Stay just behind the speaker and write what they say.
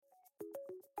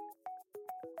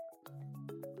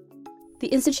The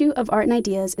Institute of Art and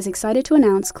Ideas is excited to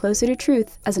announce Closer to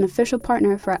Truth as an official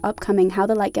partner for our upcoming How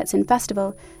the Light Gets In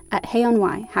festival at Hay on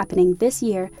Wye, happening this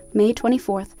year, May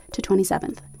 24th to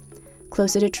 27th.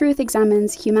 Closer to Truth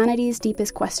examines humanity's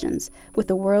deepest questions with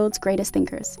the world's greatest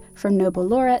thinkers, from Nobel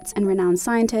laureates and renowned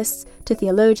scientists to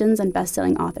theologians and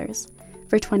best-selling authors.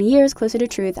 For 20 years, Closer to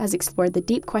Truth has explored the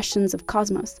deep questions of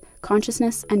cosmos,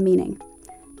 consciousness, and meaning.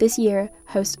 This year,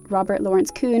 host Robert Lawrence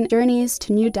Kuhn journeys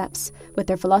to new depths with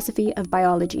their Philosophy of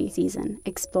Biology season,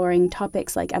 exploring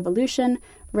topics like evolution,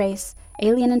 race,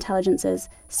 alien intelligences,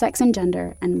 sex and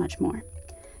gender, and much more.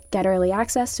 Get early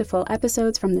access to full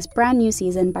episodes from this brand new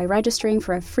season by registering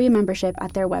for a free membership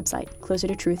at their website,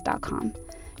 closertotruth.com.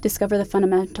 Discover the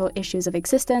fundamental issues of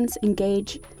existence,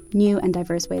 engage new and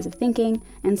diverse ways of thinking,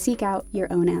 and seek out your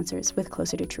own answers with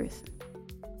Closer to Truth.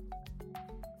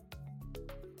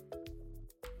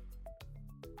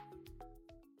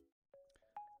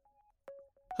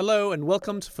 Hello and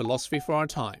welcome to Philosophy for Our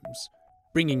Times,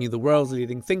 bringing you the world's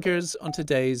leading thinkers on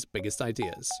today's biggest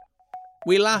ideas.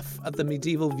 We laugh at the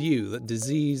medieval view that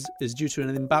disease is due to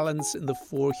an imbalance in the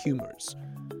four humours.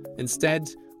 Instead,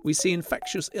 we see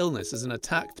infectious illness as an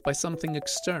attack by something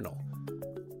external.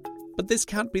 But this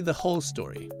can't be the whole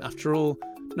story. After all,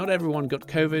 not everyone got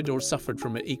COVID or suffered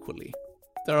from it equally.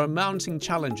 There are mounting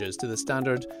challenges to the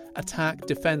standard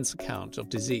attack-defense account of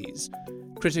disease.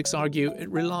 Critics argue it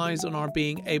relies on our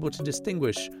being able to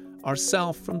distinguish our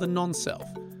self from the non-self,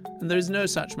 and there is no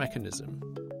such mechanism.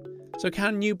 So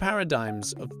can new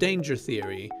paradigms of danger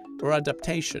theory or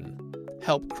adaptation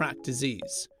help crack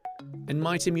disease? And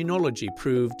might immunology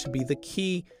prove to be the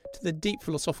key to the deep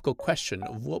philosophical question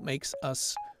of what makes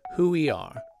us who we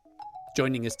are?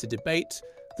 Joining us to debate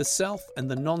the self and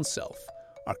the non-self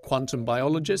are quantum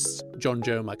biologists John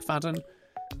Joe McFadden,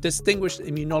 distinguished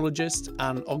immunologist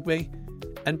Anne Ogbe,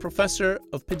 and Professor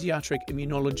of Pediatric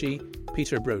Immunology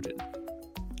Peter Brodin.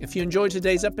 If you enjoyed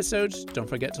today's episode, don't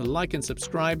forget to like and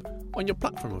subscribe on your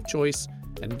platform of choice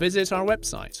and visit our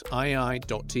website,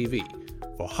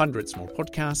 iai.tv, for hundreds more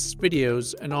podcasts,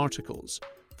 videos and articles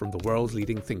from the world's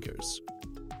leading thinkers.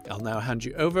 I'll now hand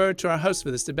you over to our host for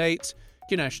this debate,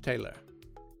 Ganesh Taylor.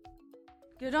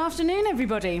 Good afternoon,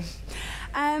 everybody.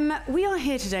 We are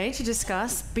here today to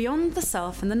discuss Beyond the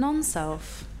Self and the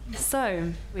Non-Self.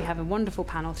 So, we have a wonderful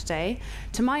panel today.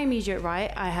 To my immediate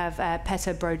right, I have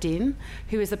Peter Brodin,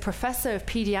 who is a Professor of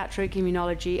Pediatric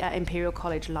Immunology at Imperial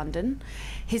College London.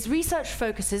 His research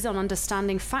focuses on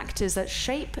understanding factors that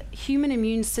shape human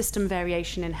immune system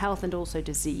variation in health and also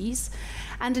disease,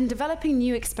 and in developing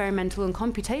new experimental and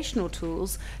computational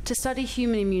tools to study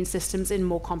human immune systems in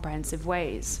more comprehensive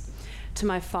ways. To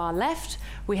my far left,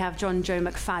 we have John Joe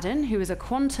McFadden, who is a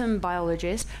quantum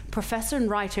biologist, professor and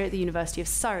writer at the University of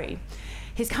Surrey.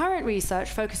 His current research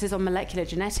focuses on molecular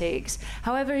genetics.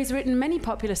 However, he's written many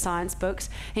popular science books,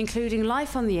 including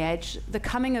Life on the Edge, The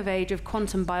Coming of Age of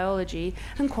Quantum Biology,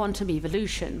 and Quantum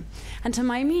Evolution. And to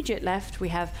my immediate left, we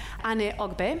have Anne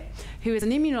Ogbe, who is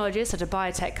an immunologist at a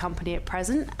biotech company at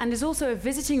present, and is also a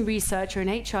visiting researcher in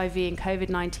HIV and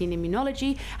COVID-19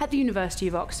 immunology at the University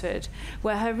of Oxford,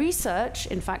 where her research,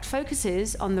 in fact,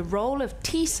 focuses on the role of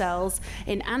T cells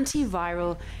in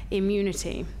antiviral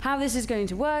immunity. How this is going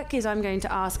to work is I'm going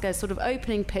to ask a sort of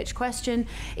opening pitch question.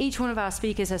 Each one of our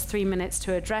speakers has 3 minutes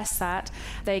to address that.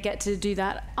 They get to do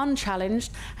that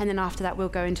unchallenged, and then after that we'll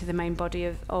go into the main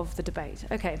body of the debate.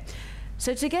 Okay,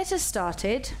 so to get us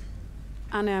started,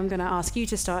 Anna, I'm going to ask you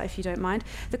to start if you don't mind.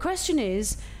 The question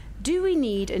is, do we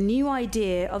need a new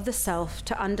idea of the self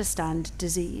to understand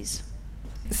disease?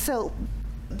 So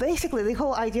basically, the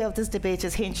whole idea of this debate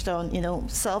is hinged on,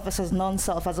 self versus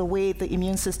non-self as a way the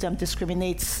immune system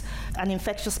discriminates an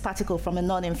infectious particle from a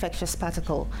non-infectious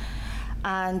particle.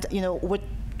 And, we're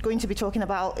going to be talking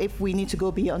about if we need to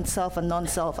go beyond self and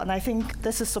non-self. And I think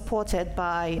this is supported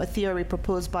by a theory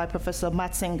proposed by Professor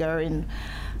Matzinger in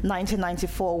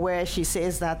 1994, where she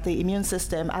says that the immune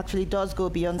system actually does go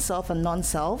beyond self and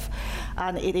non-self,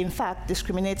 and it in fact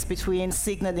discriminates between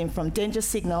signaling from danger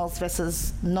signals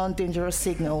versus non-dangerous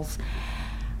signals.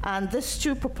 And these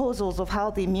two proposals of how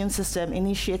the immune system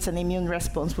initiates an immune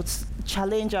response would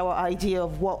challenge our idea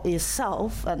of what is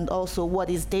self and also what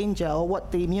is danger, or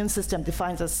what the immune system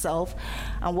defines as self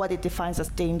and what it defines as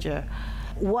danger.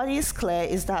 What is clear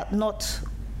is that not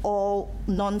all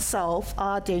non-self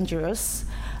are dangerous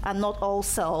and not all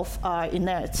self are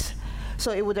inert.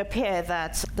 So it would appear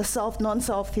that the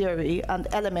self-non-self theory and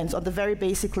elements on the very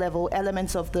basic level,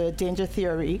 elements of the danger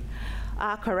theory,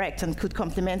 are correct and could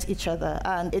complement each other.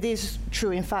 And it is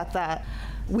true, in fact, that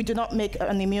we do not make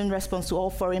an immune response to all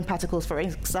foreign particles, for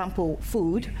example,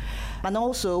 food. And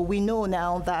also, we know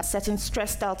now that certain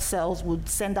stressed out cells would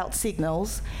send out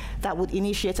signals that would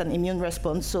initiate an immune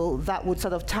response, so that would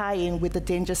sort of tie in with the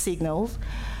danger signals.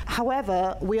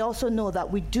 However, we also know that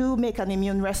we do make an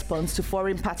immune response to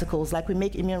foreign particles, like we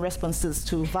make immune responses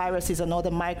to viruses and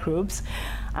other microbes.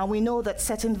 And we know that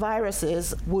certain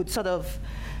viruses would sort of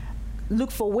look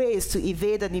for ways to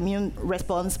evade an immune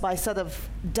response by sort of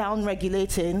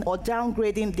down-regulating or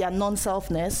downgrading their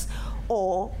non-selfness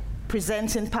or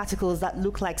presenting particles that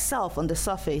look like self on the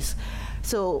surface.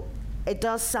 So it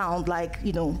does sound like,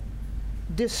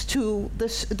 these two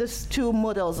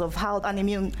models of how an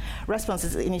immune response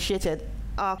is initiated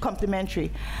are complementary.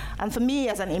 And for me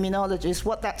as an immunologist,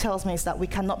 what that tells me is that we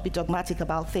cannot be dogmatic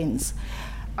about things.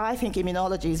 I think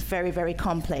immunology is very, very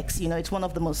complex. It's one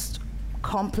of the most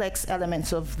complex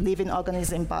elements of living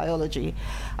organism biology.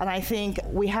 And I think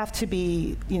we have to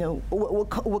be,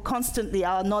 we're constantly,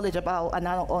 our knowledge about and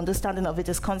our understanding of it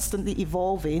is constantly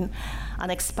evolving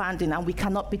and expanding, and we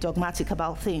cannot be dogmatic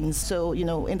about things. So,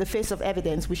 in the face of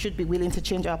evidence, we should be willing to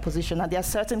change our position. And there are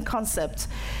certain concepts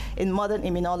in modern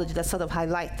immunology that sort of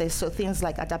highlight this. So things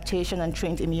like adaptation and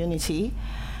trained immunity.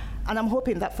 And I'm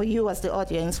hoping that for you as the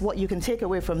audience, what you can take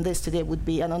away from this today would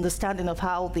be an understanding of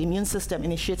how the immune system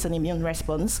initiates an immune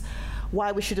response,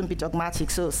 why we shouldn't be dogmatic,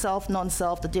 so self,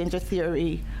 non-self, the danger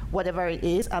theory, whatever it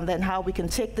is, and then how we can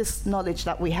take this knowledge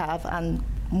that we have and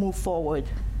move forward.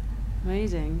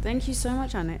 Amazing. Thank you so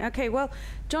much, Anna. Okay, well,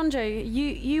 John Joe,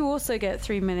 you also get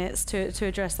 3 minutes to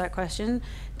address that question.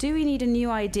 Do we need a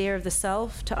new idea of the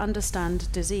self to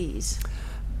understand disease?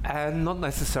 Not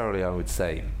necessarily, I would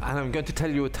say. And I'm going to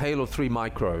tell you a tale of 3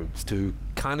 microbes to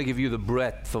kind of give you the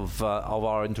breadth of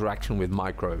our interaction with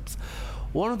microbes.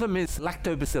 One of them is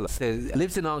lactobacillus. It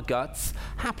lives in our guts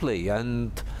happily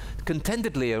and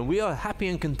contentedly, and we are happy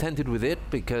and contented with it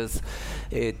because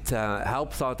it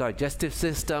helps our digestive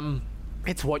system.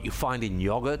 It's what you find in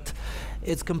yogurt.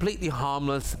 It's completely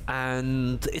harmless,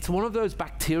 and it's one of those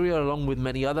bacteria, along with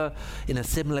many other in a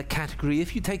similar category.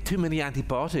 If you take too many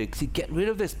antibiotics, you get rid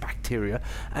of this bacteria,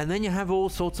 and then you have all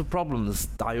sorts of problems,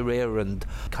 diarrhea and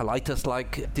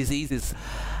colitis-like diseases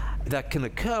that can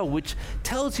occur, which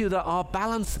tells you that our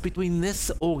balance between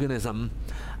this organism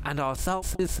and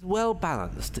ourselves is well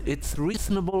balanced. It's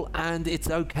reasonable and it's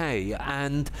okay.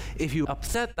 And if you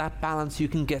upset that balance, you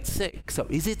can get sick. So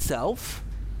is it self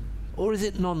or is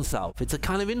it non-self? It's a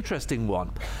kind of interesting one.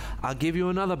 I'll give you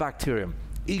another bacterium,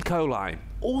 E. coli,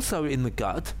 also in the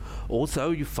gut.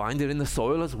 Also, you find it in the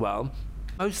soil as well.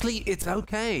 Mostly it's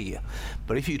okay.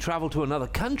 But if you travel to another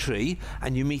country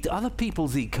and you meet other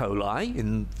people's E.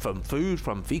 coli from food,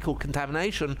 from fecal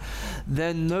contamination,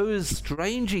 then those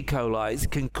strange E. coli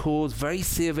can cause very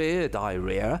severe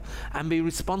diarrhea and be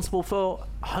responsible for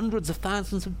hundreds of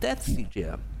thousands of deaths each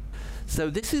year.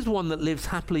 So this is one that lives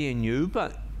happily in you,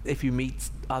 but if you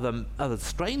meet other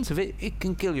strains of it, it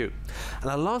can kill you.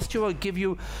 And last year I'll give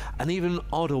you an even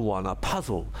odder one, a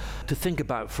puzzle to think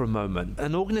about for a moment.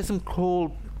 An organism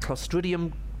called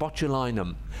Clostridium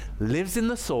botulinum lives in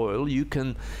the soil. You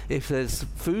can, if there's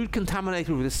food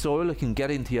contaminated with the soil, it can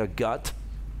get into your gut.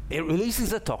 It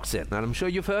releases a toxin, and I'm sure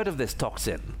you've heard of this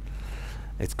toxin.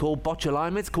 It's called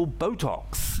botulinum, it's called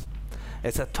Botox.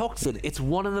 It's a toxin. It's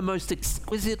one of the most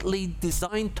exquisitely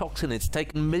designed toxins. It's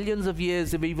taken millions of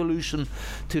years of evolution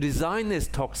to design this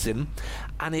toxin,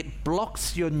 and it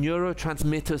blocks your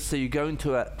neurotransmitters, so you go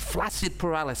into a flaccid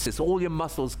paralysis. All your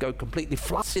muscles go completely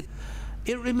flaccid.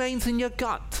 It remains in your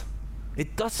gut.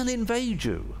 It doesn't invade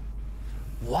you.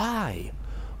 Why?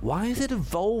 Why has it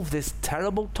evolved this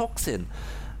terrible toxin?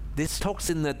 This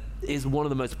toxin that is one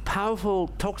of the most powerful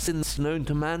toxins known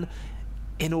to man,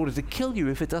 in order to kill you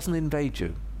if it doesn't invade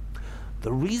you.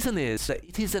 The reason is that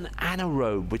it is an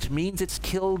anaerobe, which means it's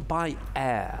killed by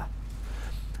air.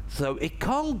 So it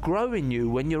can't grow in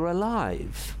you when you're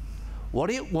alive.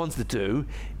 What it wants to do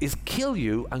is kill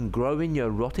you and grow in your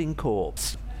rotting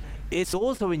corpse. It's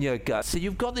also in your gut. So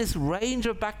you've got this range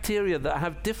of bacteria that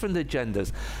have different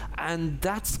agendas, and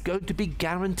that's going to be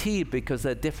guaranteed because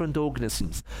they're different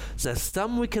organisms. So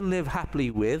some we can live happily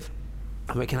with,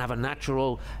 and we can have a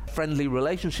natural, friendly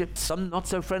relationship. Some not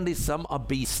so friendly, some are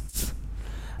beasts.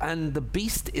 And the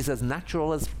beast is as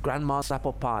natural as grandma's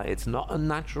apple pie. It's not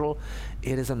unnatural,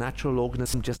 it is a natural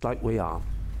organism just like we are.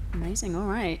 Amazing, all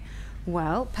right.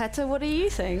 Well, Petter, what do you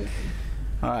think?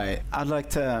 All right. I'd like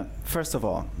to, first of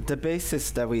all, the basis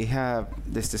that we have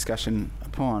this discussion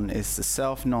upon is the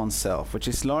self, non-self, which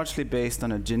is largely based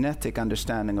on a genetic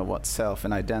understanding of what self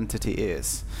and identity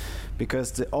is.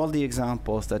 Because all the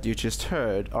examples that you just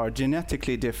heard are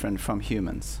genetically different from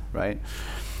humans, right?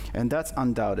 And that's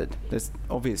undoubted. That's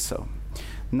obvious so.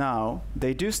 Now,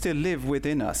 they do still live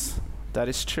within us. That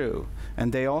is true.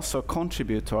 And they also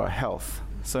contribute to our health.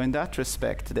 So in that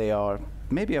respect, they are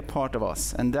maybe a part of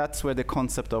us. And that's where the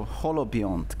concept of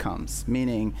holobiont comes,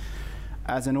 meaning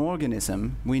as an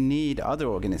organism, we need other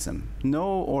organism. No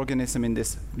organism in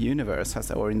this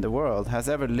universe or in the world has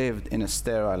ever lived in a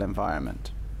sterile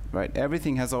environment, right?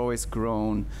 Everything has always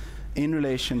grown in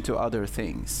relation to other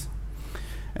things.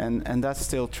 And that's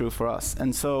still true for us.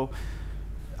 And so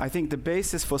I think the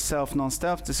basis for self,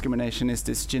 non-self discrimination is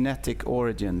this genetic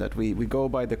origin that we go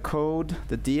by the code,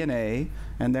 the DNA,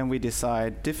 and then we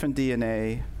decide different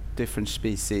DNA, different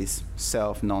species,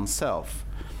 self, non-self.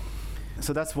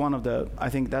 So that's one of the, I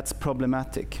think that's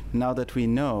problematic now that we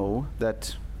know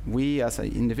that we as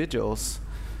individuals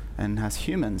and as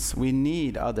humans, we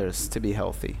need others to be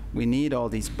healthy. We need all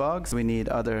these bugs, we need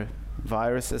other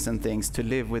viruses and things to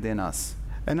live within us.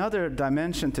 Another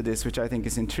dimension to this, which I think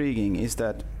is intriguing, is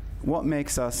that what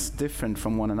makes us different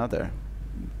from one another?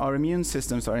 Our immune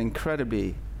systems are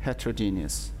incredibly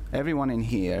heterogeneous. Everyone in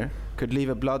here could leave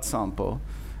a blood sample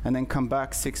and then come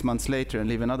back 6 months later and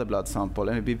leave another blood sample,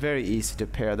 and it'd be very easy to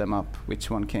pair them up, which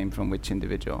one came from which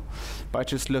individual, by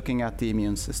just looking at the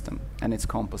immune system and its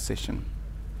composition.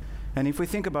 And if we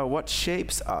think about what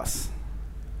shapes us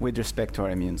with respect to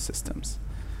our immune systems,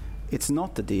 it's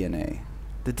not the DNA.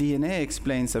 The DNA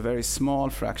explains a very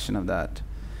small fraction of that,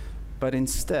 but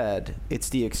instead it's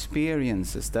the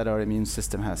experiences that our immune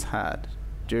system has had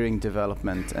during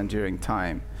development and during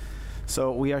time.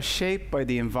 So we are shaped by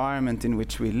the environment in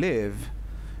which we live,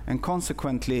 and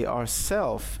consequently our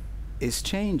self is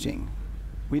changing.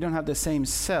 We don't have the same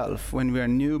self when we are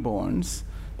newborns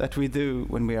that we do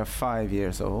when we are 5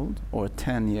 years old, or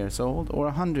 10 years old, or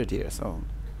 100 years old.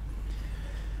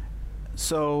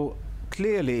 So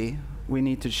clearly, we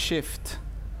need to shift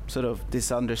sort of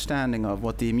this understanding of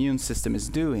what the immune system is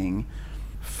doing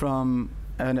from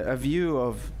a view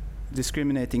of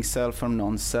discriminating self from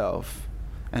non-self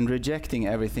and rejecting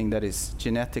everything that is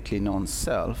genetically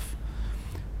non-self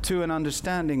to an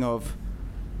understanding of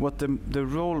what the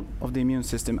role of the immune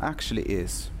system actually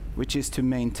is, which is to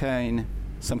maintain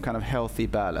some kind of healthy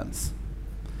balance.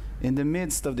 In the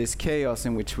midst of this chaos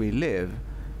in which we live,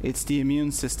 it's the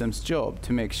immune system's job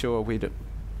to make sure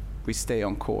we stay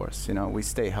on course, we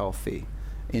stay healthy,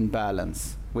 in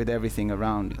balance with everything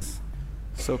around us.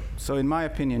 So in my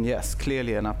opinion, yes,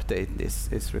 clearly an update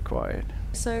is required.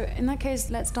 So in that case,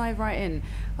 let's dive right in.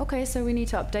 Okay, so we need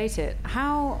to update it.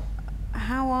 How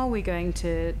are we going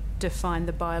to define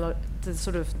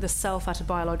the self at a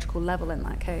biological level in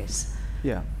that case?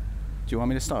 Yeah. Do you want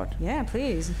me to start? Yeah,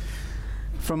 please.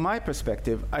 From my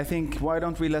perspective, I think, why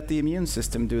don't we let the immune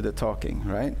system do the talking,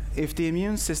 right? If the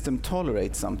immune system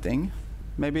tolerates something,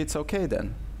 maybe it's okay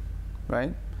then,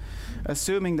 right?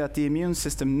 Assuming that the immune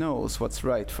system knows what's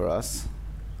right for us,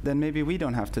 then maybe we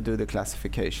don't have to do the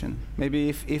classification. Maybe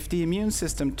if the immune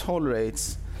system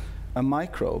tolerates a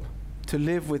microbe to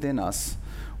live within us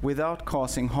without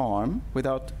causing harm,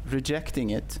 without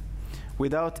rejecting it,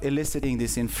 without eliciting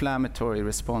these inflammatory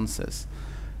responses,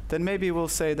 then maybe we'll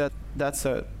say that that's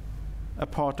a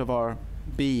part of our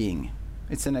being.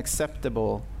 It's an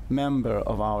acceptable member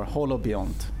of our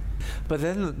holobiont. But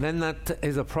then that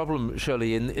is a problem,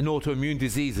 surely, in autoimmune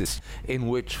diseases, in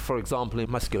which, for example,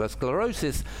 in muscular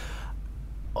sclerosis,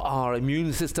 our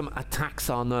immune system attacks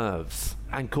our nerves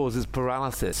and causes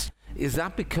paralysis. Is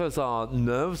that because our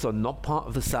nerves are not part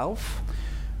of the self?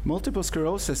 Multiple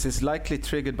sclerosis is likely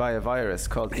triggered by a virus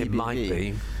called EBV. It might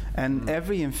be. And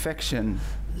every infection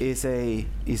is a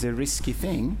risky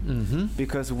thing,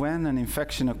 because when an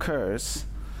infection occurs,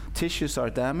 tissues are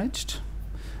damaged,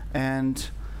 and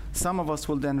some of us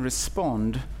will then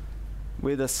respond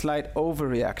with a slight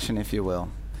overreaction, if you will,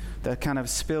 that kind of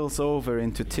spills over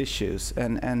into tissues.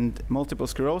 And multiple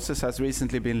sclerosis has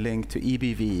recently been linked to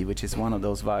EBV, which is one of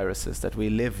those viruses that we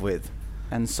live with.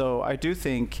 And so I do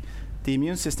think the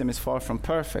immune system is far from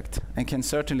perfect and can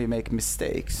certainly make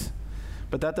mistakes.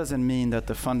 But that doesn't mean that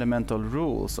the fundamental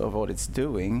rules of what it's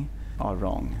doing are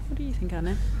wrong. What do you think,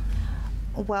 Anna?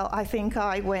 Well, I think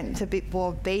I went a bit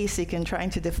more basic in trying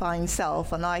to define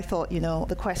self, and I thought,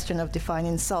 the question of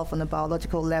defining self on a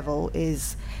biological level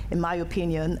is, in my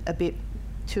opinion, a bit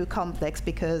too complex,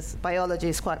 because biology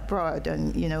is quite broad,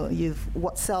 and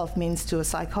what self means to a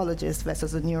psychologist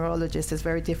versus a neurologist is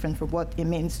very different from what it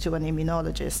means to an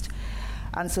immunologist.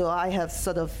 And so I have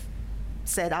sort of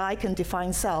said I can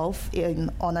define self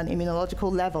on an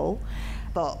immunological level,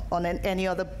 but on any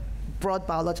other broad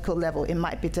biological level, it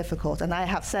might be difficult. And I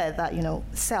have said that,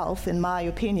 self, in my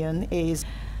opinion, is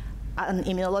an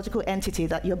immunological entity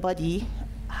that your body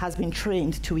has been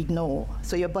trained to ignore.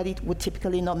 So your body would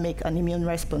typically not make an immune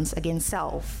response against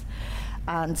self.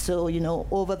 And so,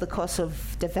 over the course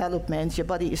of development, your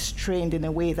body is trained in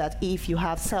a way that if you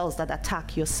have cells that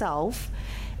attack yourself,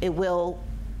 it will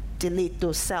delete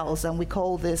those cells. And we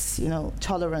call this,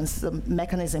 tolerance, the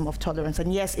mechanism of tolerance.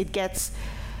 And yes, it gets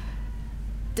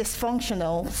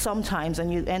dysfunctional sometimes,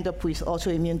 and you end up with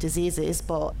autoimmune diseases,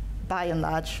 but by and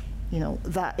large,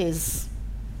 that is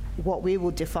what we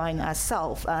would define as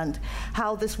self. And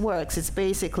how this works is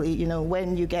basically,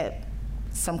 when you get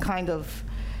some kind of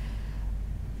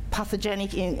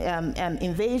pathogenic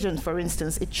invasion, for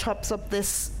instance, it chops up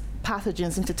this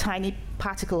pathogens into tiny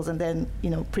particles and then,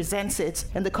 presents it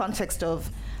in the context of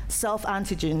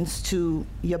self-antigens to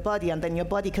your body. And then your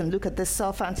body can look at this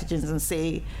self-antigens and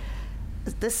say,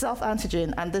 this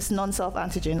self-antigen and this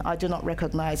non-self-antigen I do not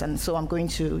recognize, and so I'm going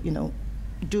to,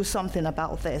 do something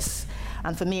about this.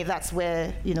 And for me, that's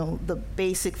where, the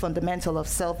basic fundamental of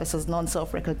self versus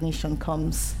non-self recognition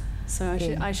comes. So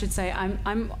I should say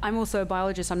I'm also a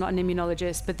biologist. I'm not an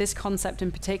immunologist, but this concept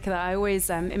in particular, I always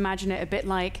imagine it a bit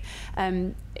like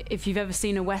if you've ever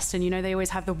seen a Western, they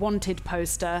always have the wanted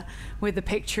poster with the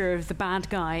picture of the bad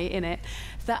guy in it.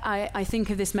 That I think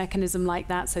of this mechanism like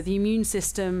that. So the immune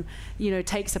system,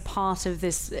 takes a part of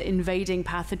this invading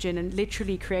pathogen and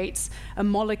literally creates a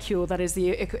molecule that is the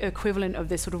equivalent of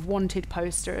this sort of wanted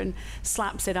poster and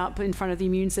slaps it up in front of the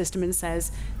immune system and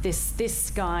says,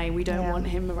 this guy, we don't want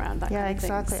him around. That kind of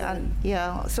exactly. Thing, so.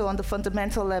 And so on the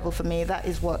fundamental level, for me, that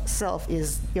is what self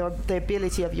is: the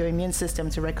ability of your immune system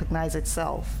to recognize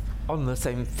itself. On the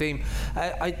same theme,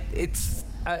 it's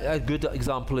a good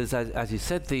example is, as you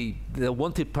said, the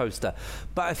wanted poster.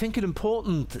 But I think an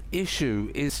important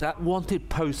issue is that wanted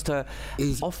poster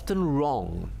is often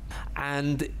wrong,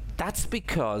 and that's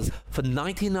because for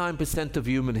 99% of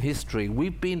human history,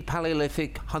 we've been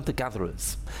Paleolithic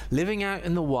hunter-gatherers, living out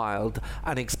in the wild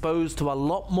and exposed to a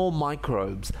lot more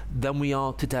microbes than we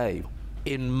are today.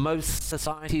 In most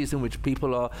societies in which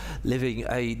people are living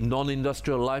a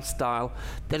non-industrial lifestyle,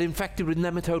 they're infected with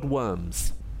nematode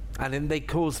worms. And then they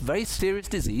cause very serious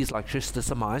disease like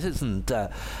schistosomiasis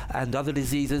and other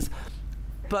diseases.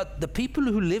 But the people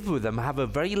who live with them have a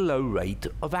very low rate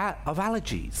of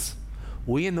allergies.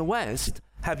 We in the West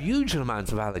have huge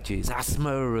amounts of allergies,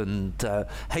 asthma and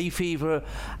hay fever,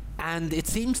 and it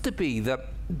seems to be that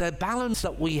the balance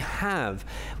that we have,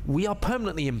 we are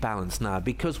permanently imbalanced now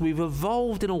because we've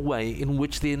evolved in a way in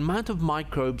which the amount of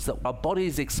microbes that our body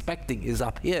is expecting is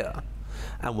up here,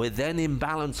 and we're then in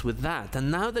balance with that.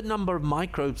 And now the number of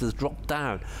microbes has dropped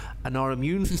down and our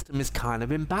immune system is kind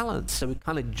of imbalanced, so it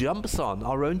kind of jumps on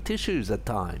our own tissues at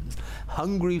times,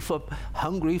 hungry for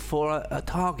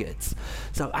targets.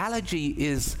 So allergy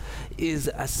is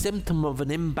a symptom of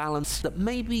an imbalance that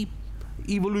may be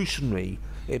evolutionary.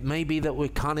 It may be that we're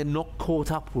kind of not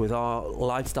caught up with our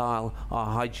lifestyle, our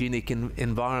hygienic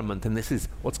environment, and this is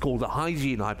what's called the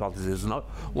hygiene hypothesis. Not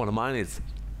one of mine, is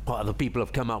what other people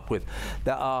have come up with,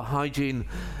 that our hygiene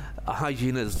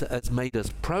has made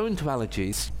us prone to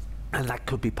allergies, and that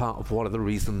could be part of one of the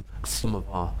reasons some of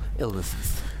our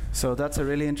illnesses. So that's a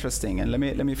really interesting, and let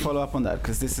me follow up on that,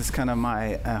 because this is kind of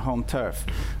my home turf.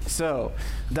 So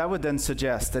that would then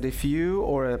suggest that if you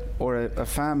or a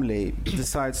family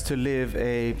decides to live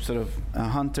a sort of a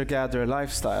hunter-gatherer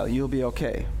lifestyle, you'll be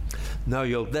okay. No,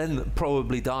 you'll then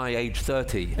probably die age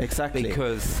 30. Exactly.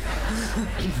 Because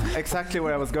exactly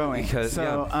where I was going.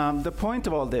 The point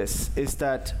of all this is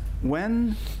that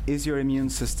when is your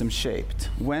immune system shaped?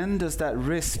 When does that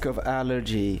risk of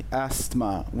allergy,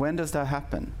 asthma, when does that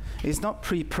happen? It's not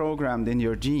pre-programmed in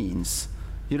your genes.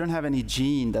 You don't have any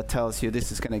gene that tells you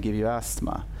this is going to give you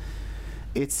asthma.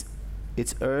 It's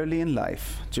early in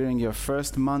life, during your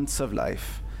first months of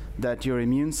life, that your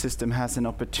immune system has an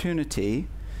opportunity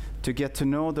to get to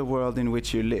know the world in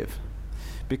which you live.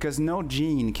 Because no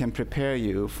gene can prepare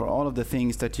you for all of the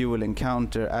things that you will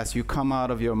encounter as you come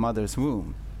out of your mother's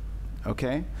womb.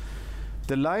 Okay?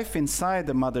 The life inside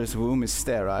the mother's womb is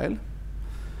sterile.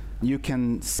 You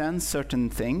can sense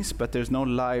certain things, but there's no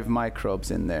live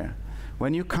microbes in there.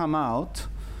 When you come out,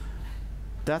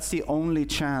 that's the only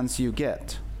chance you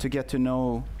get to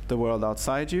know the world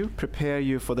outside you, prepare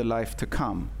you for the life to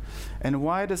come. And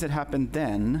why does it happen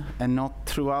then and not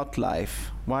throughout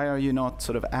life? Why are you not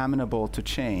sort of amenable to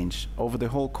change over the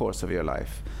whole course of your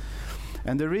life?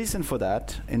 And the reason for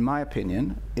that, in my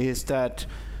opinion, is that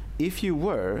if you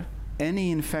were,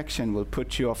 any infection will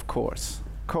put you off course.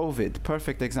 COVID,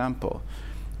 perfect example.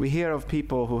 We hear of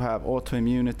people who have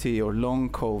autoimmunity or long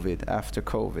COVID after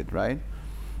COVID, right?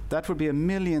 That would be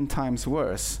 1,000,000 times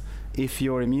worse if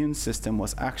your immune system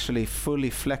was actually fully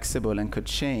flexible and could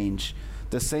change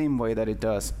the same way that it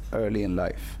does early in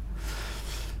life.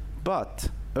 But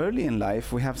early in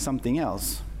life, we have something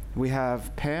else. We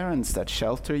have parents that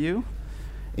shelter you,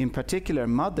 in particular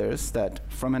mothers that,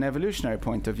 from an evolutionary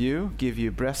point of view, give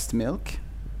you breast milk.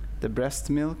 The breast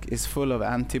milk is full of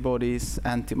antibodies,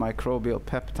 antimicrobial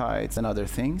peptides, and other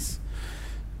things.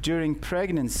 During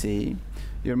pregnancy,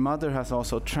 your mother has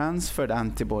also transferred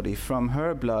antibody from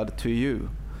her blood to you,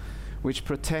 which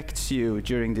protects you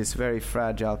during this very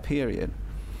fragile period.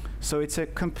 So it's a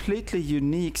completely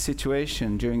unique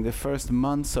situation during the first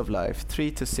months of life, 3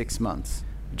 to 6 months,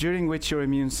 during which your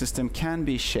immune system can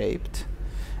be shaped.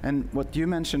 And what you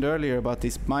mentioned earlier about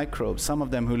these microbes, some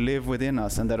of them who live within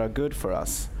us and that are good for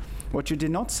us, what you did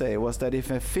not say was that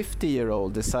if a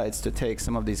 50-year-old decides to take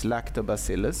some of these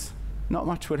lactobacillus, not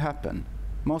much would happen.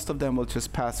 Most of them will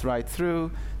just pass right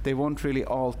through. They won't really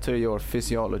alter your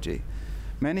physiology.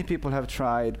 Many people have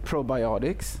tried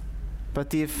probiotics, but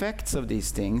the effects of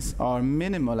these things are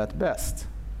minimal at best.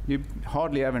 You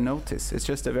hardly ever notice. It's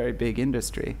just a very big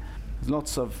industry. There's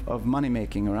lots of money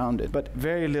making around it, but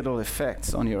very little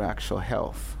effects on your actual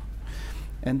health.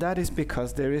 And that is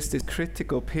because there is this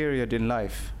critical period in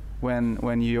life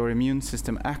when your immune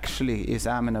system actually is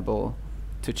amenable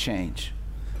to change.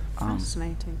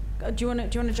 Fascinating. Do you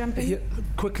want to jump in? Yeah,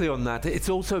 quickly on that, it's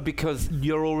also because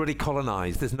you're already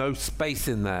colonized. There's no space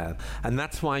in there. And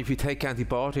that's why if you take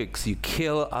antibiotics, you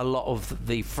kill a lot of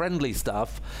the friendly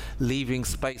stuff, leaving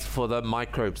space for the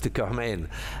microbes to come in.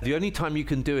 The only time you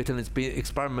can do it, and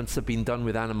experiments have been done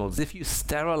with animals, if you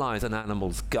sterilize an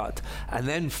animal's gut and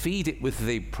then feed it with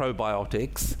the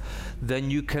probiotics,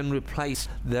 then you can replace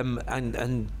them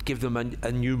and give them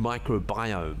a new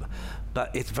microbiome.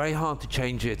 But it's very hard to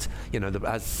change it,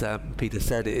 as Peter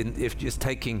said, if just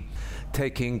taking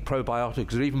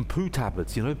probiotics or even poo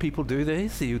tablets. People do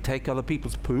this. You take other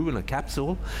people's poo in a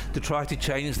capsule to try to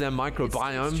change their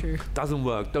microbiome. It's true. Doesn't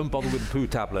work. Don't bother with poo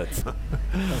tablets.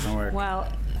 Doesn't work. Well,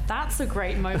 that's a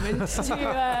great moment to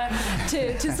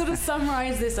sort of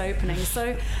summarize this opening.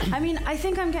 So, I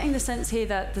think I'm getting the sense here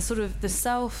that the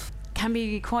self can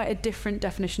be quite a different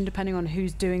definition depending on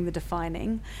who's doing the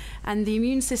defining, and the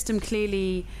immune system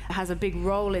clearly has a big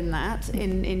role in that,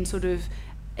 in sort of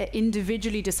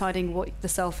individually deciding what the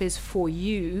self is for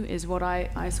you, is what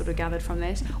I sort of gathered from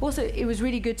this. Also, it was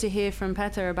really good to hear from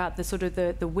Peter about the sort of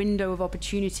the window of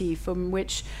opportunity from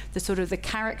which the sort of the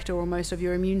character almost of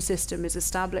your immune system is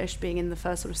established, being in the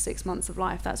first sort of 6 months of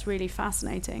life. That's really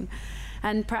fascinating.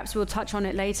 And perhaps we'll touch on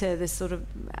it later, this sort of,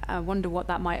 I wonder what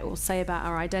that might all say about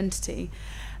our identity.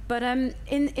 But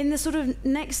in the sort of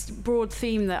next broad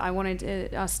theme that I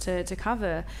wanted us to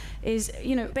cover is,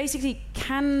 basically,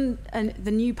 can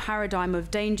the new paradigm of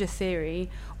danger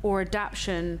theory or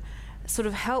adaptation sort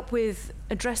of help with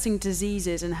addressing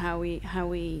diseases and how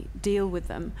we deal with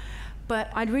them? But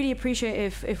I'd really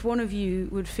appreciate if one of you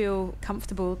would feel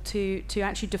comfortable to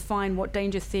actually define what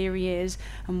danger theory is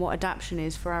and what adaptation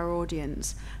is for our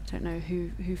audience. I don't know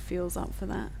who feels up for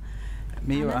that.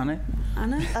 Me or Anna?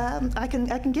 Anna? I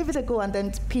can give it a go, and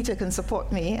then Peter can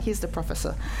support me. He's the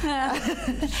professor.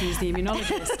 She's the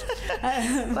immunologist.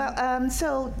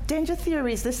 So danger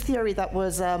theory is this theory that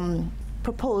was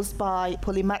proposed by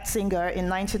Polly Matzinger in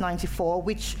 1994,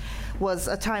 which was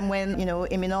a time when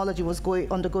immunology was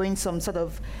undergoing some sort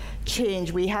of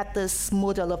change. We had this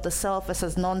model of the self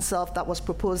versus non-self that was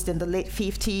proposed in the late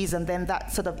 50s, and then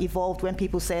that sort of evolved when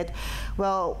people said,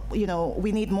 well,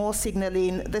 we need more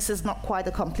signaling. This is not quite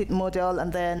a complete model.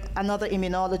 And then another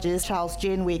immunologist, Charles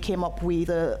Janeway, came up with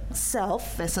the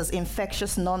self versus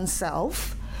infectious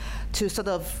non-self to sort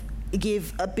of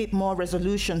give a bit more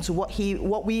resolution to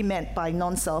what we meant by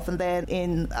non-self. And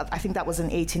then I think that was in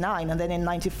 89, and then in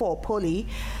 94,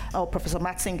 Professor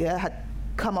Matzinger had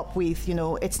come up with,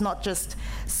 it's not just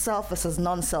self versus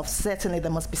non-self. Certainly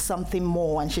there must be something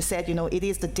more. And she said, it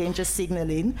is the danger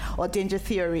signaling or danger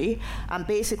theory. And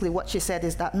basically what she said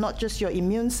is that not just your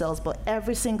immune cells, but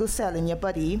every single cell in your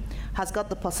body has got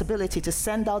the possibility to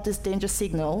send out this danger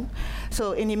signal.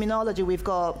 So in immunology, we've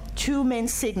got two main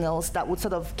signals that would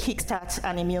sort of kickstart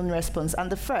an immune response.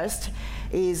 And the first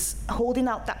is holding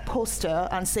out that poster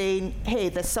and saying, hey,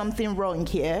 there's something wrong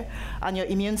here, and your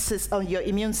immune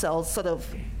cells sort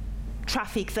of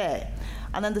traffic there.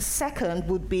 And then the second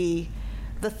would be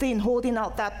the thing holding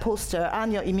out that poster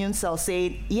and your immune cells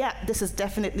saying, yeah, this is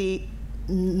definitely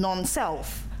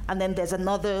non-self. And then there's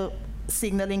another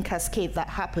signaling cascade that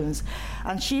happens.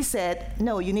 And she said,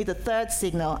 no, you need a third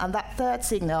signal. And that third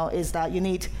signal is that you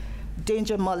need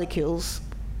danger molecules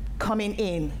coming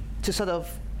in to sort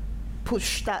of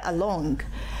push that along.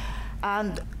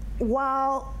 And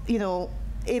while,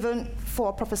 even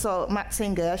for Professor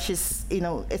Matzinger, she's,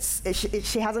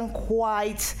 she hasn't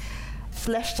quite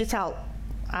fleshed it out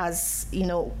as,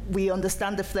 we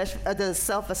understand the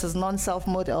self versus non-self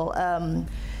model.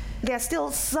 There are still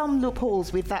some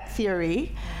loopholes with that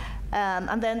theory.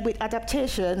 And then with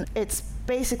adaptation, it's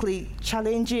basically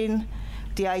challenging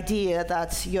the idea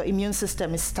that your immune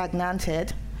system is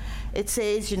stagnated. It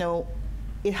says,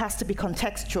 it has to be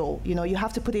contextual. You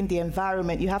have to put in the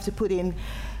environment, you have to put in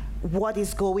what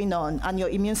is going on, and your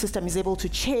immune system is able to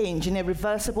change in a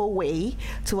reversible way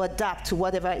to adapt to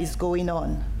whatever is going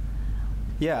on.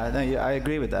 Yeah, I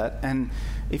agree with that. And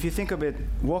if you think of it,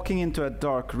 walking into a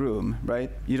dark room, right,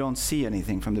 you don't see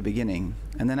anything from the beginning.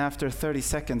 And then after 30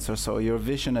 seconds or so, your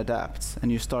vision adapts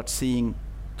and you start seeing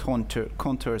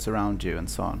contours around you and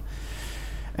so on.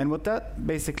 And what that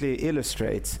basically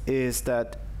illustrates is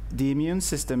that the immune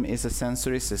system is a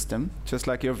sensory system, just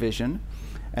like your vision,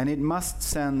 and it must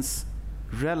sense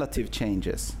relative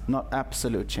changes, not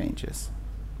absolute changes.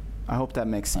 I hope that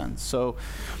makes sense. So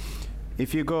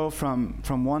if you go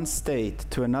from one state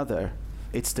to another,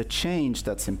 it's the change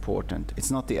that's important.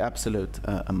 It's not the absolute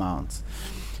amounts.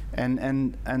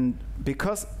 And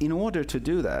because in order to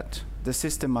do that, the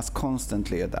system must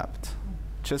constantly adapt,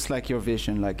 just like your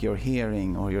vision, like your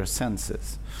hearing or your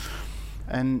senses.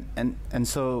 And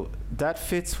so that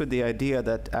fits with the idea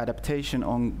that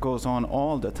adaptation goes on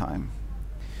all the time.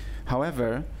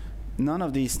 However, none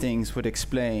of these things would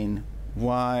explain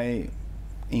why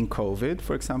in COVID,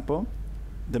 for example,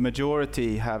 the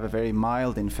majority have a very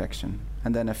mild infection,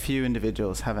 and then a few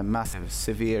individuals have a massive,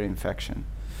 severe infection.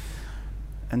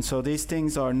 And so these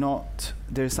things are not,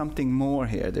 there's something more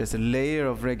here. There's a layer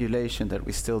of regulation that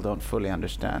we still don't fully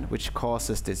understand, which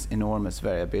causes this enormous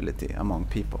variability among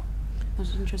people.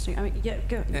 That's interesting. I mean,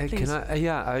 go. Please.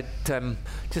 I'd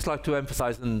just like to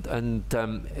emphasize and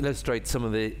illustrate some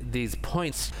of these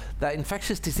points that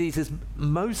infectious diseases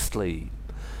mostly,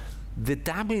 the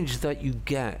damage that you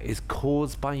get is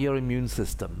caused by your immune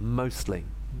system, mostly.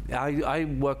 I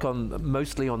work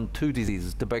mostly on two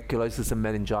diseases, tuberculosis and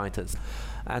meningitis,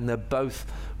 and they're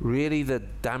both really, the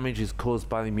damage is caused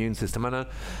by the immune system. And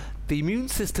the immune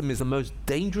system is the most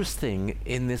dangerous thing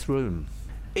in this room.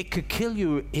 It could kill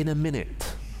you in a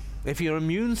minute. If your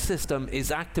immune system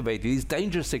is activated, these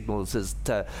danger signals, as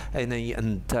Eni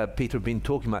and Peter have been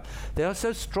talking about, they are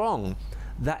so strong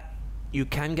that you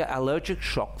can get allergic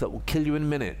shock that will kill you in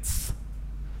minutes.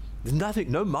 There's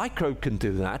nothing, no microbe can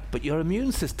do that, but your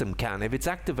immune system can if it's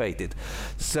activated.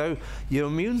 So your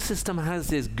immune system has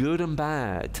this good and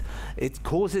bad. It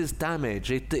causes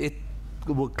damage. It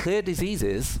will clear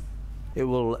diseases. It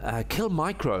will kill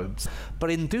microbes, but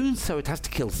in doing so it has to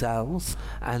kill cells,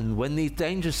 and when these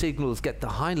danger signals get to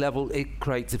high level, it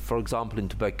creates, for example, in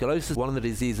tuberculosis, one of the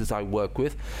diseases I work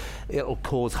with, it will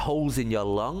cause holes in your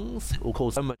lungs. It will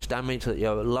cause so much damage that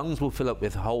your lungs will fill up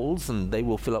with holes, and they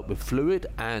will fill up with fluid,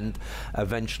 and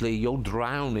eventually you'll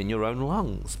drown in your own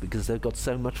lungs because they've got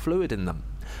so much fluid in them.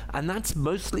 And that's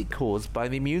mostly caused by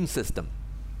the immune system.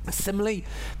 Similarly,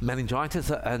 meningitis,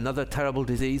 another terrible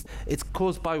disease, it's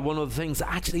caused by one of the things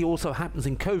that actually also happens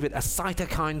in COVID, a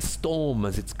cytokine storm,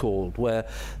 as it's called, where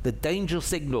the danger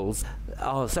signals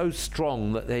are so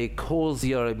strong that they cause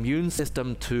your immune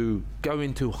system to go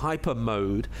into hyper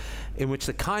mode, in which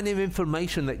the kind of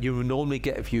inflammation that you would normally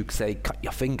get if you, say, cut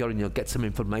your finger and you'll get some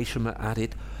inflammation at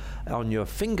it on your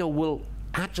finger will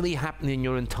actually happen in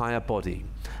your entire body.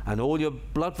 And all your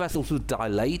blood vessels will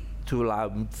dilate to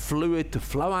allow fluid to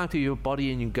flow out of your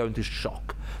body, and you go into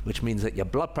shock, which means that your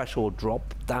blood pressure will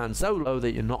drop down so low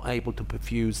that you're not able to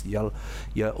perfuse your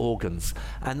organs.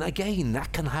 And again,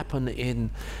 that can happen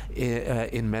in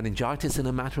meningitis in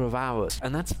a matter of hours,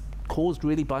 and that's caused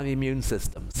really by the immune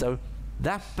system. So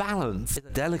that balance is a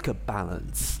delicate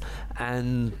balance,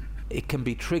 and it can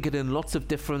be triggered in lots of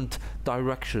different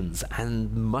directions,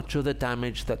 and much of the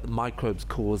damage that the microbes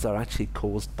cause are actually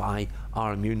caused by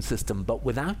our immune system, but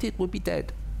without it, we'd be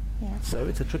dead. Yeah. So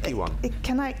it's a tricky one.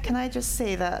 Can I just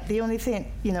say that the only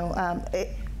thing,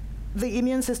 the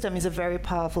immune system is a very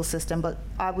powerful system, but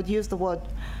I would use the word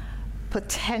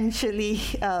potentially,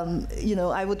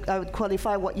 I would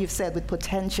qualify what you've said with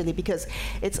potentially, because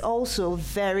it's also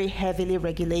very heavily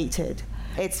regulated.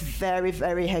 It's very,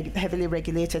 very heavily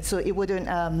regulated. So it wouldn't,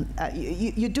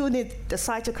 you do need the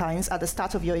cytokines at the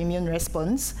start of your immune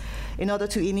response in order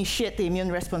to initiate the immune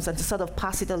response and to sort of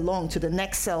pass it along to the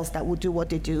next cells that will do what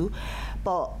they do.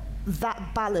 But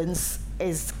that balance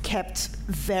is kept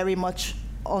very much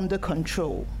under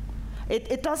control.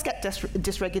 It does get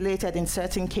dysregulated in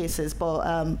certain cases, but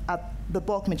at the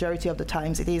bulk majority of the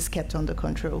times, it is kept under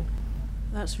control.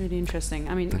 That's really interesting.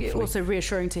 I mean, Definitely. also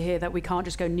reassuring to hear that we can't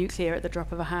just go nuclear at the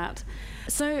drop of a hat.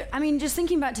 So, I mean, just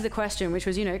thinking back to the question, which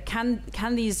was,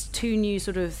 can these two new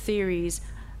sort of theories,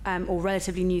 or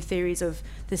relatively new theories of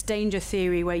this danger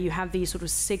theory, where you have these sort of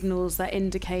signals that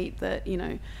indicate that,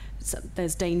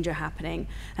 there's danger happening,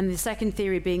 and the second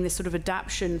theory being this sort of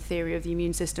adaptation theory of the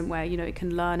immune system, where it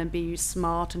can learn and be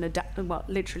smart and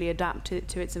literally adapt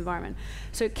to its environment.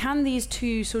 So can these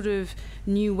two sort of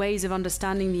new ways of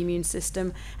understanding the immune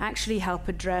system actually help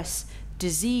address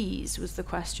disease, was the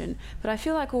question. But I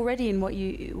feel like already in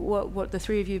what the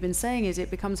three of you have been saying is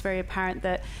it becomes very apparent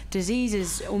that disease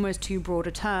is almost too broad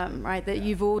a term, right? That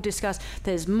you've all discussed,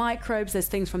 there's microbes, there's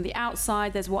things from the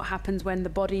outside, there's what happens when the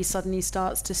body suddenly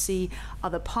starts to see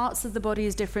other parts of the body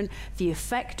as different, the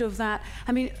effect of that.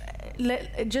 I mean,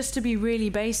 just to be really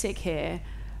basic here,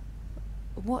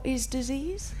 what is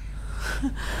disease?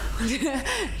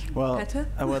 Well,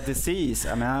 disease.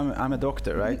 I mean, I'm a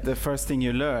doctor, right? The first thing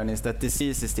you learn is that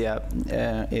disease is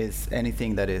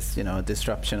anything that is, a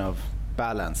disruption of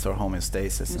balance or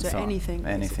homeostasis, and so anything,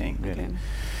 on. Anything, really.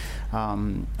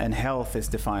 Okay. And health is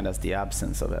defined as the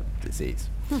absence of a disease.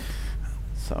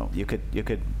 So you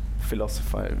could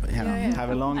philosophize, have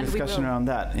a long discussion around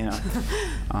that,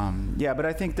 but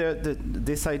I think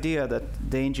this idea that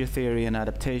danger theory and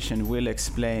adaptation will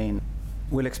explain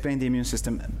the immune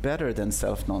system better than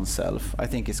self, non-self, I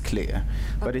think is clear.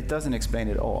 But it doesn't explain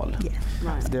it all. Yeah.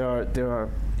 Right. There are,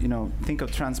 think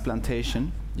of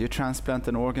transplantation. You transplant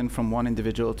an organ from one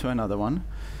individual to another one.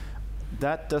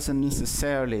 That doesn't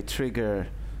necessarily trigger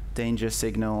danger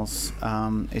signals.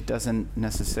 It doesn't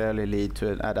necessarily lead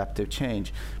to an adaptive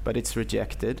change, but it's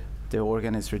rejected. The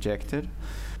organ is rejected.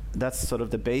 That's sort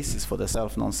of the basis for the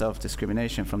self, non-self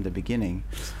discrimination from the beginning.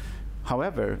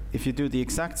 However, if you do the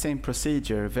exact same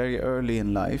procedure very early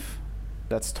in life,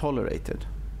 that's tolerated.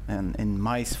 And in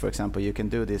mice, for example, you can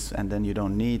do this, and then you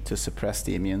don't need to suppress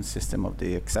the immune system of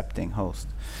the accepting host.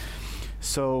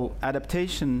 So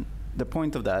adaptation, the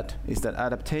point of that is that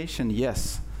adaptation,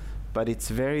 yes, but it's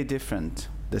very different.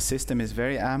 The system is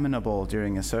very amenable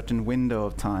during a certain window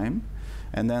of time,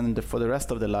 and then for the rest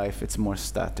of the life, it's more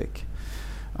static.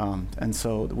 And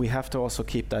so we have to also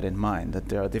keep that in mind, that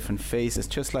there are different phases,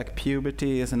 just like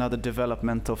puberty is another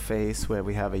developmental phase where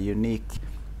we have a unique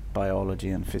biology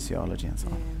and physiology and so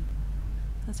on.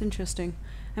 That's interesting.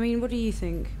 I mean, what do you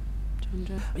think,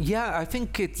 Chandra? Yeah, I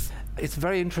think it's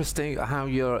very interesting how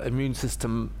your immune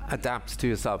system adapts to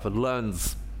yourself and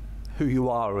learns who you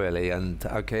are, really. And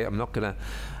okay, I'm not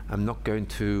going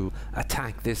to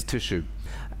attack this tissue.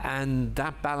 And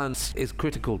that balance is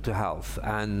critical to health,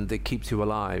 and it keeps you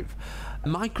alive.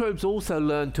 Microbes also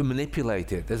learn to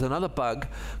manipulate it. There's another bug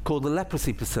called the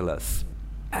leprosy bacillus.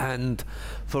 And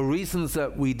for reasons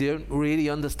that we don't really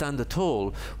understand at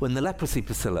all, when the leprosy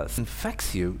bacillus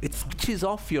infects you, it switches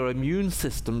off your immune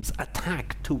system's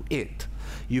attack to it.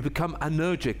 You become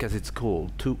allergic, as it's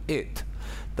called, to it.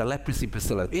 The leprosy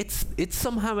bacillus. It's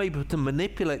somehow able to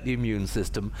manipulate the immune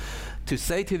system to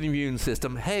say to the immune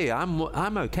system, hey, I'm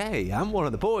okay. I'm one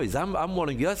of the boys. I'm one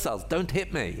of your cells. Don't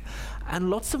hit me. And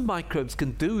lots of microbes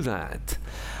can do that.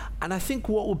 And I think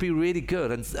what would be really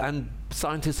good, and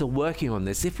scientists are working on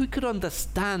this, if we could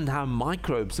understand how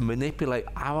microbes manipulate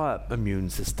our immune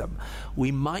system, we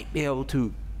might be able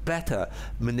to better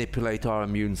manipulate our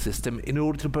immune system in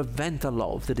order to prevent a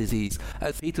lot of the disease.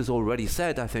 As Peter's already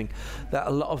said, I think that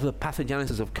a lot of the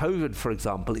pathogenesis of COVID, for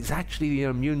example, is actually the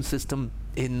immune system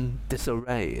in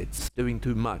disarray. It's doing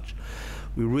too much.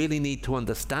 We really need to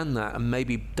understand that, and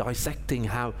maybe dissecting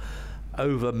how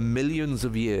over millions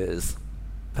of years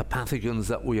the pathogens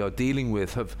that we are dealing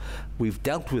with we've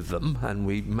dealt with them, and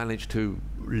we managed to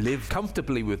live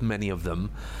comfortably with many of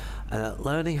them.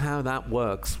 Learning how that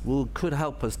works could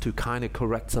help us to kind of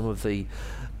correct some of the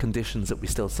conditions that we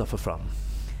still suffer from.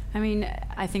 I mean,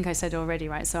 I think I said already,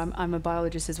 right? So I'm a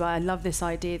biologist as well. I love this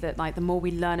idea that, like, the more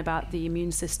we learn about the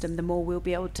immune system, the more we'll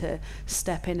be able to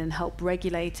step in and help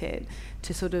regulate it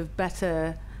to sort of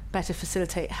better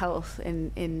facilitate health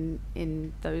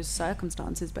in those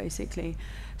circumstances, basically.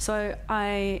 So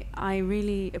I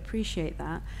really appreciate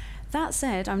that. That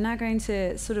said, I'm now going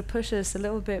to sort of push us a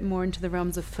little bit more into the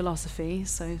realms of philosophy,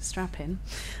 so strap in.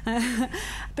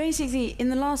 Basically, in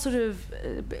the last sort of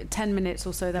 10 minutes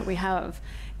or so that we have,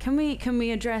 can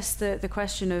we address the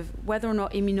question of whether or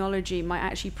not immunology might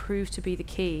actually prove to be the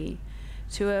key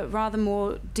to a rather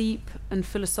more deep and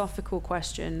philosophical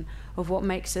question of what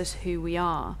makes us who we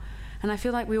are? And I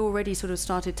feel like we already sort of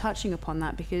started touching upon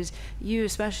that, because you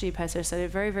especially, Peter, said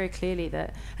it very, very clearly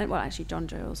that, and well, actually John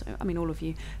Joe also, I mean, all of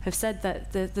you have said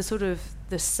that the sort of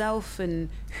the self and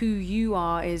who you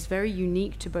are is very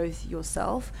unique to both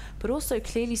yourself, but also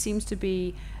clearly seems to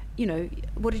be, you know,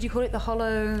 what did you call it? The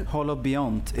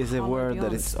holobiont is a word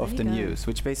that is often used,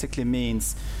 which basically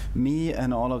means me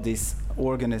and all of these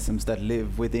organisms that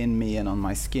live within me and on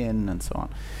my skin and so on.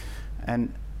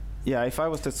 And yeah, if I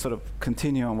was to sort of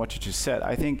continue on what you just said,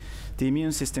 I think the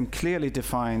immune system clearly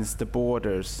defines the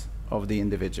borders of the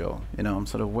individual, you know,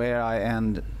 sort of where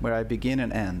I begin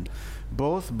and end,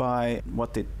 both by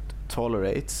what it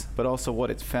tolerates, but also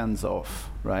what it fends off,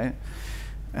 right?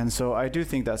 And so I do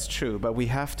think that's true, but we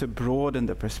have to broaden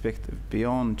the perspective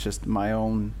beyond just my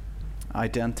own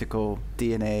identical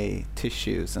DNA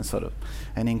tissues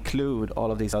and include all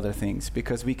of these other things,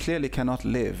 because we clearly cannot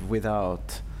live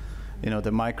without, you know,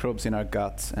 the microbes in our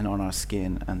guts and on our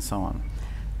skin and so on.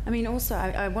 I mean, also,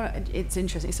 it's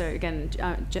interesting. So again,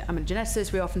 I'm a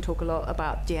geneticist. We often talk a lot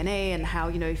about DNA and how,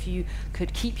 you know, if you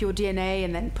could keep your DNA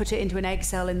and then put it into an egg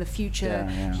cell in the future,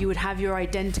 you would have your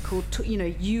identical, you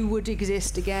know, you would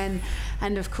exist again.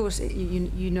 And of course,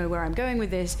 you know where I'm going with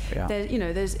this.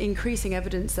 There's increasing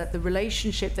evidence that the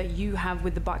relationship that you have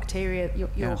with the bacteria,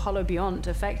 your holobiont,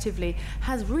 effectively,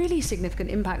 has really significant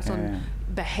impacts on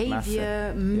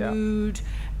behavior, mood.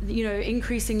 You know,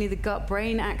 increasingly the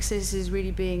gut-brain axis is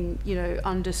really being, you know,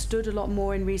 understood a lot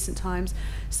more in recent times.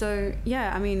 So,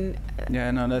 yeah, I mean...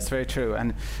 that's very true.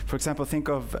 And, for example, think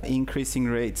of increasing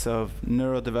rates of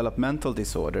neurodevelopmental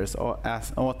disorders, or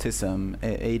autism,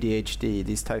 ADHD,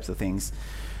 these types of things.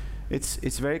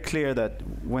 It's very clear that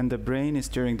when the brain is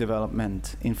during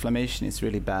development, inflammation is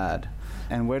really bad.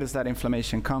 And where does that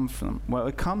inflammation come from? Well,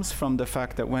 it comes from the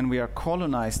fact that when we are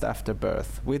colonized after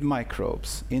birth with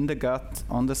microbes in the gut,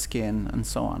 on the skin, and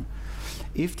so on,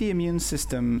 if the immune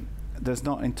system does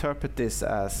not interpret this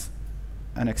as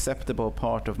an acceptable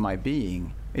part of my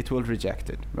being, it will reject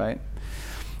it, right?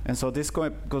 And so this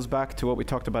goes back to what we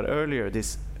talked about earlier,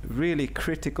 this really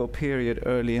critical period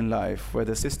early in life where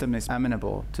the system is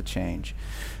amenable to change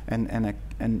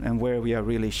and where we are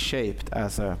really shaped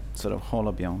as a sort of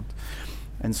holobiont.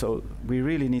 And so we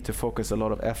really need to focus a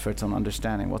lot of efforts on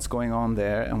understanding what's going on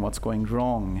there and what's going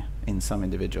wrong in some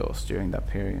individuals during that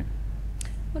period.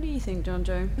 What do you think, John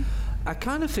Joe? I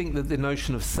kind of think that the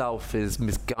notion of self is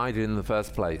misguided in the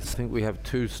first place. I think we have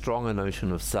too strong a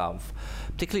notion of self,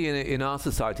 particularly in our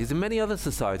societies. In many other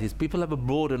societies, people have a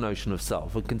broader notion of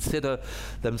self and consider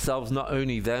themselves not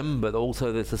only them, but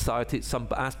also the society, some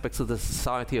aspects of the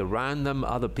society around them,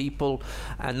 other people,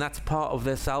 and that's part of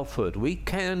their selfhood. We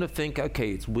kind of think,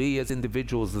 okay, it's we as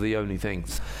individuals are the only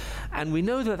things. And we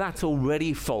know that that's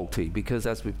already faulty, because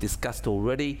as we've discussed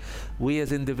already, we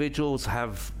as individuals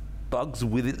have bugs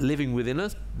living within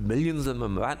us, millions of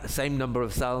them, about the same number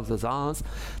of cells as ours,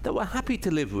 that we're happy to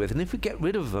live with. And if we get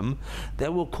rid of them,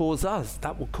 that will cause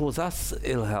us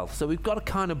ill health. So we've got to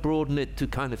kind of broaden it to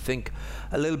kind of think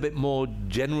a little bit more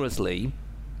generously,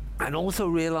 and also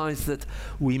realize that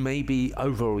we may be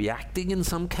overreacting in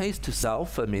some case to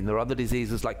self. I mean, there are other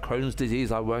diseases like Crohn's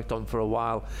disease I worked on for a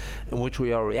while, in which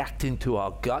we are reacting to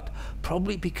our gut,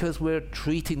 probably because we're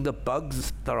treating the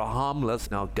bugs that are harmless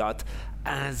in our gut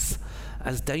as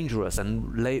dangerous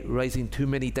and raising too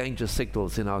many danger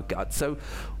signals in our gut. So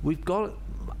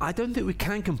I don't think we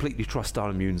can completely trust our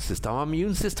immune system. Our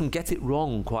immune system gets it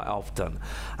wrong quite often.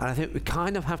 And I think we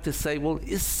kind of have to say, well,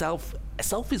 is self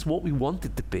is what we want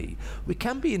it to be. We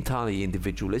can be entirely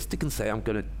individualistic and say, I'm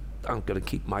going to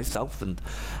keep myself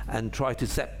and try to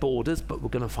set borders, but we're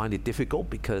going to find it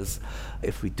difficult, because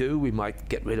if we do, we might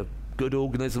get rid of good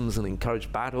organisms and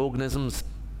encourage bad organisms.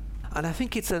 And I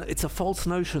think it's a false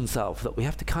notion, self, that we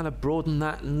have to kind of broaden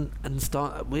that and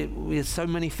start. We have so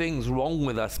many things wrong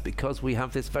with us because we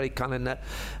have this very kind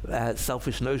of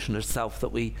selfish notion of self that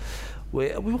we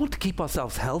want to keep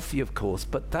ourselves healthy, of course,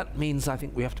 but that means I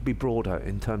think we have to be broader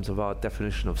in terms of our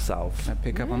definition of self. I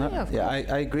pick up on that? Yeah,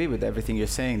 I agree with everything you're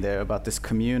saying there about this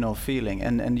communal feeling.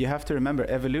 And you have to remember,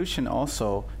 evolution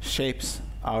also shapes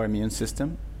our immune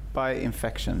system by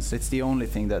infections. It's the only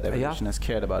thing that evolution has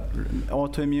cared about.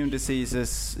 Autoimmune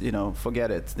diseases,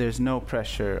 forget it. There's no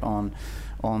pressure on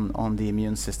the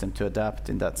immune system to adapt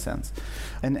in that sense.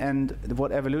 And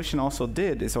what evolution also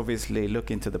did is obviously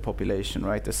look into the population,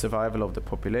 right? The survival of the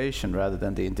population rather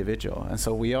than the individual. And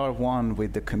so we are one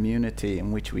with the community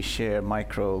in which we share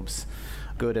microbes,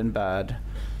 good and bad,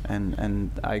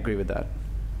 and I agree with that.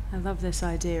 I love this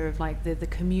idea of like the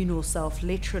communal self,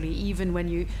 literally, even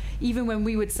when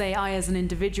we would say I as an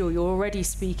individual, you're already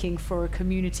speaking for a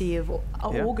community of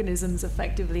organisms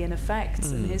effectively and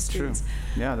effects and histories.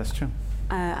 True. Yeah, that's true.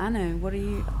 Anna, what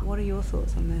are your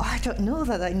thoughts on this? I don't know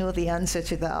that I know the answer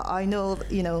to that. I know,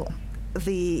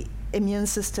 the immune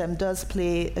system does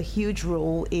play a huge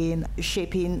role in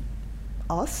shaping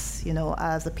us,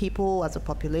 as a people, as a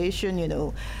population,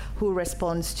 who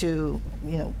responds to,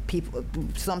 people.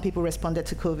 Some people responded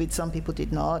to COVID, some people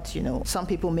did not. Some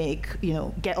people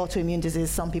get autoimmune disease,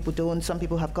 some people don't. Some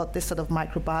people have got this sort of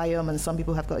microbiome, and some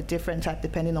people have got a different type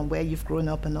depending on where you've grown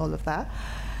up and all of that.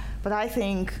 But I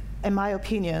think, in my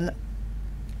opinion,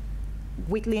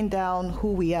 whittling down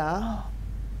who we are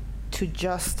to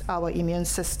just our immune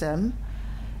system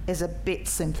is a bit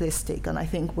simplistic, and I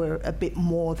think we're a bit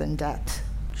more than that.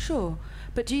 Sure.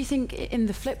 But do you think, in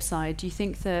the flip side, do you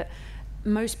think that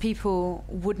most people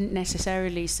wouldn't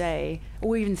necessarily say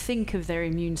or even think of their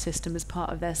immune system as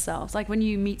part of their selves? Like when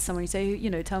you meet someone, you say,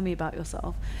 tell me about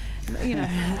yourself.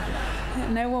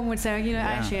 No one would say,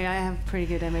 actually, I have a pretty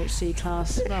good MHC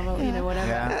class, blah, blah, whatever.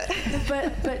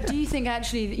 Yeah. But do you think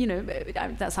actually,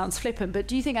 that sounds flippant, but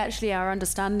do you think actually our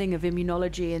understanding of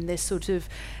immunology and this sort of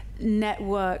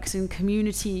networks and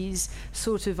communities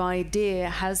sort of idea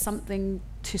has something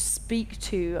to speak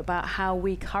to about how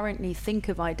we currently think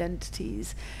of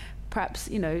identities, perhaps,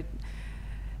 to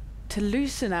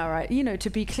loosen our, to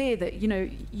be clear that,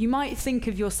 you might think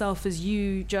of yourself as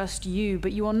just you,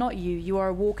 but you are not you are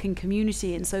a walking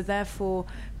community, and so therefore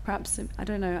perhaps, I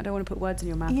don't know, I don't want to put words in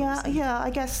your mouth.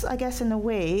 I guess in a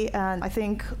way, and I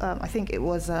think it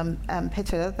was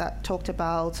Peter that talked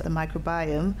about a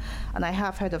microbiome, and I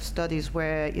have heard of studies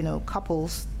where,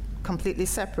 couples completely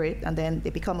separate and then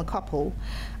they become a couple,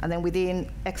 and then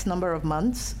within X number of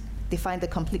months they find a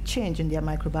complete change in their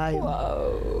microbiome.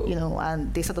 Whoa.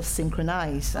 And they sort of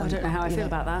synchronize. I don't know how I feel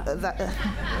about that.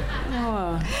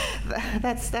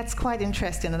 That's quite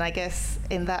interesting, and I guess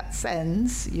in that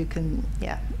sense you can,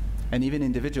 And even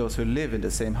individuals who live in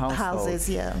the same household,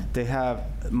 they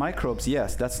have microbes.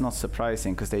 Yes, that's not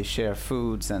surprising because they share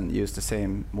foods and use the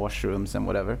same washrooms and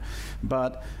whatever.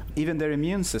 But even their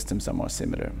immune systems are more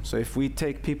similar. So if we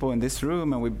take people in this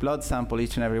room and we blood sample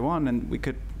each and every one, and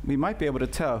we might be able to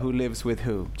tell who lives with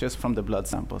who just from the blood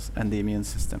samples and the immune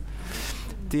system.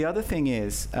 The other thing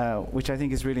is, which I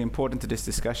think is really important to this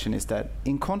discussion, is that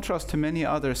in contrast to many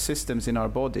other systems in our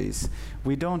bodies,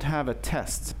 we don't have a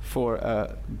test for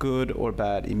a good or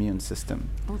bad immune system.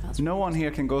 No one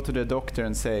here can go to the doctor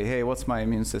and say, hey, what's my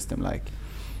immune system like?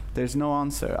 There's no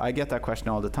answer. I get that question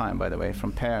all the time, by the way,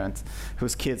 from parents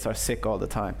whose kids are sick all the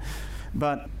time.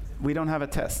 But we don't have a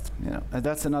test. And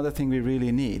that's another thing we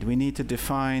really need. We need to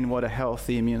define what a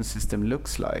healthy immune system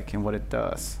looks like and what it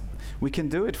does. We can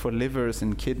do it for livers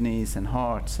and kidneys and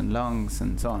hearts and lungs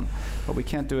and so on, but we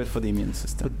can't do it for the immune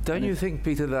system. But don't you think,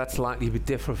 Peter, that's likely to be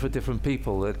different for different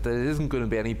people? That there isn't going to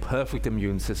be any perfect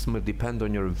immune system. It depends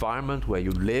on your environment, where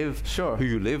you live, who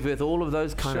you live with, all of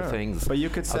those kind of things. But you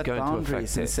could set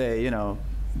boundaries and say,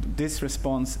 this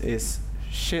response is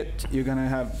shit, you're going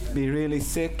to be really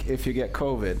sick if you get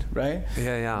COVID, right?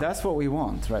 Yeah. That's what we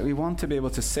want, right? We want to be able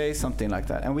to say something like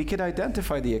that. And we could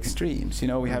identify the extremes.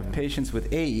 We have patients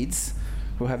with AIDS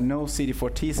who have no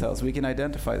CD4 T cells. We can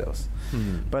identify those.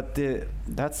 But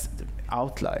that's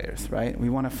outliers, right? We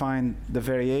want to find the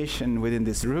variation within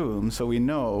this room so we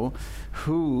know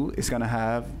who is going to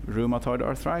have rheumatoid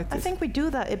arthritis. I think we do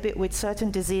that a bit with certain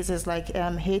diseases like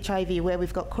HIV, where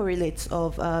we've got correlates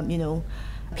of,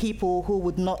 people who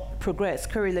would not progress,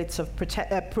 correlates of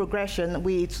progression.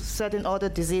 With certain other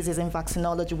diseases in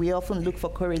vaccinology, we often look for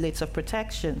correlates of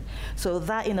protection. So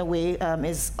that, in a way,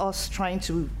 is us trying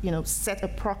to, set a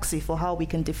proxy for how we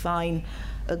can define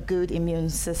a good immune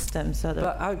system.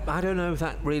 But I don't know if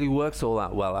that really works all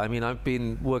that well. I mean, I've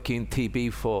been working in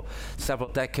TB for several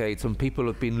decades, and people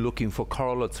have been looking for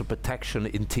correlates of protection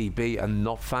in TB and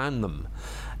not found them.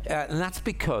 And that's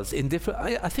because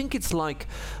I think it's like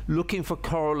looking for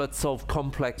correlates of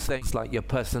complex things like your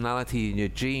personality and your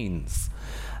genes,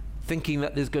 thinking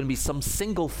that there's going to be some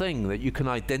single thing that you can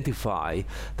identify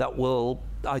that will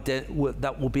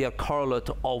be a correlate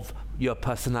of your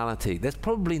personality. There's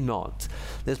probably not.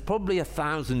 There's probably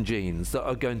 1,000 genes that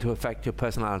are going to affect your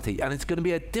personality, and it's going to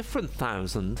be a different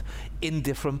 1,000 in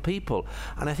different people.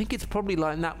 And I think it's probably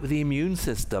like that with the immune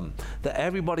system, that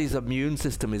everybody's immune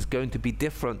system is going to be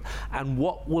different, and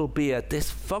what will be a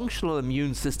dysfunctional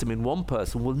immune system in one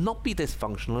person will not be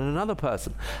dysfunctional in another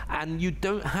person. And you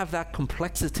don't have that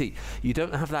complexity. You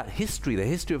don't have that history, the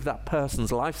history of that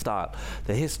person's lifestyle,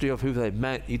 the history of who they've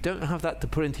met. You don't have that to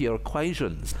put into your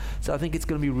equations. So I think it's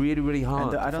going to be really, really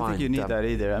hard. And I don't think you need that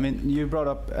either. I mean, you brought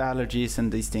up allergies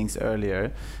and these things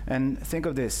earlier. And think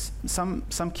of this.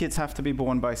 Some kids have to be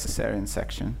born by cesarean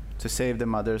section to save the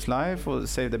mother's life or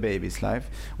save the baby's life.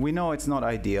 We know it's not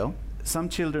ideal. Some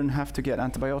children have to get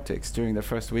antibiotics during their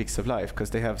first weeks of life because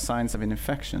they have signs of an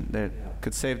infection that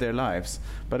could save their lives.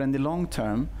 But in the long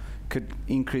term, could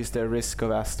increase their risk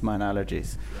of asthma and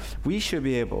allergies. We should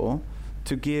be able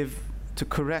to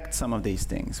correct some of these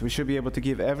things. We should be able to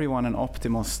give everyone an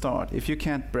optimal start. If you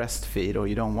can't breastfeed or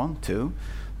you don't want to,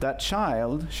 that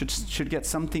child should get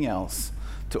something else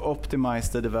to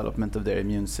optimize the development of their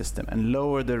immune system and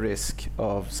lower the risk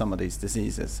of some of these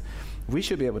diseases. We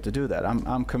should be able to do that.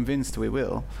 I'm convinced we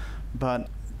will, but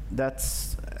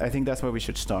I think that's where we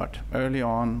should start, early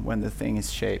on when the thing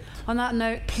is shaped. On that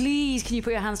note, please can you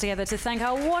put your hands together to thank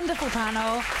our wonderful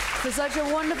panel for such a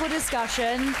wonderful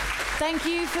discussion. Thank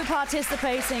you for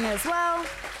participating as well.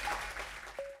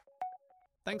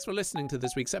 Thanks for listening to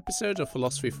this week's episode of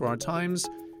Philosophy for Our Times.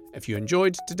 If you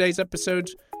enjoyed today's episode,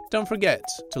 don't forget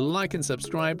to like and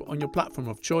subscribe on your platform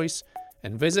of choice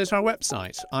and visit our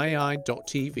website,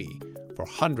 ii.tv, for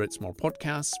hundreds more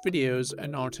podcasts, videos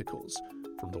and articles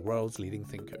from the world's leading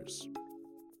thinkers.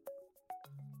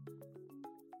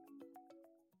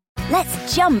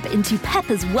 Let's jump into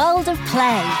Peppa's world of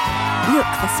play. Look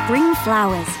for spring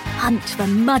flowers, hunt for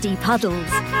muddy puddles,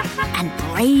 and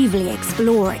bravely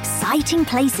explore exciting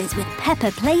places with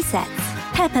Peppa playsets.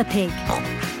 Peppa Pig,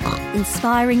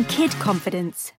 inspiring kid confidence.